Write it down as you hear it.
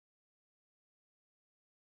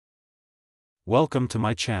Welcome to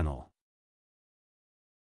my channel.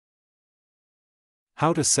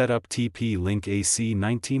 How to set up TP-Link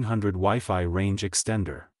AC1900 Wi-Fi range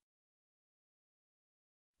extender.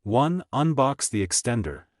 1. Unbox the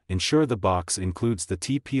extender. Ensure the box includes the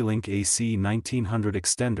TP-Link AC1900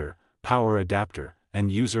 extender, power adapter,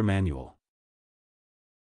 and user manual.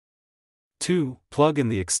 2. Plug in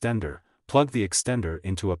the extender. Plug the extender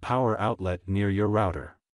into a power outlet near your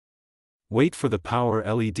router. Wait for the power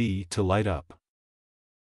LED to light up.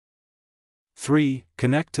 3.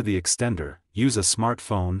 Connect to the extender. Use a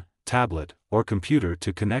smartphone, tablet, or computer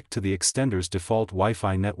to connect to the extender's default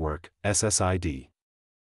Wi-Fi network, SSID.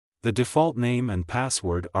 The default name and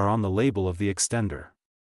password are on the label of the extender.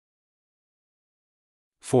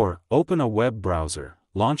 4. Open a web browser.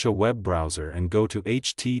 Launch a web browser and go to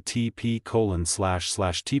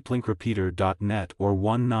http://tplinkrepeater.net or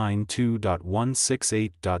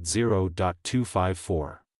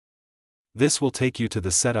 192.168.0.254. This will take you to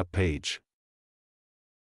the setup page.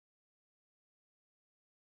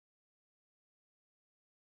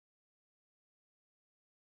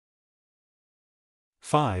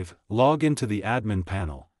 '5. Log into the admin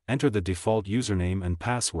panel. Enter the default username and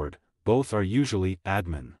password, both are usually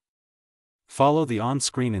admin. Follow the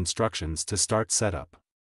on-screen instructions to start setup.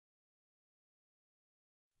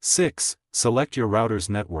 6. Select your router's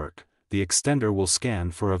network. The extender will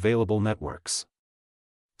scan for available networks.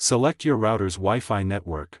 Select your router's Wi-Fi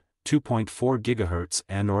network, 2.4 GHz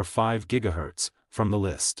and/or 5 GHz, from the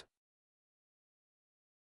list.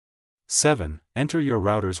 7. Enter your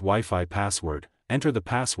router's Wi-Fi password. Enter the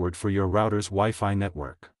password for your router's Wi-Fi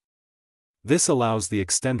network. This allows the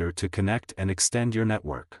extender to connect and extend your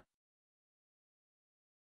network.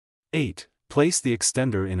 8. Place the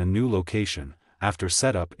extender in a new location. After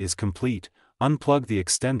setup is complete, unplug the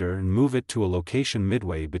extender and move it to a location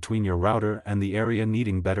midway between your router and the area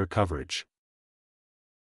needing better coverage.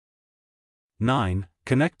 9.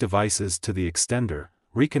 Connect devices to the extender.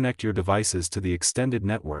 Reconnect your devices to the extended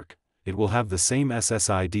network. It will have the same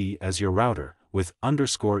SSID as your router, with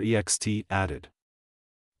 _ext added.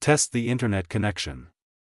 Test the internet connection.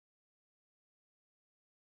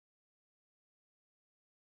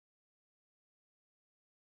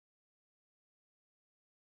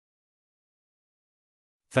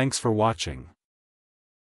 Thanks for watching.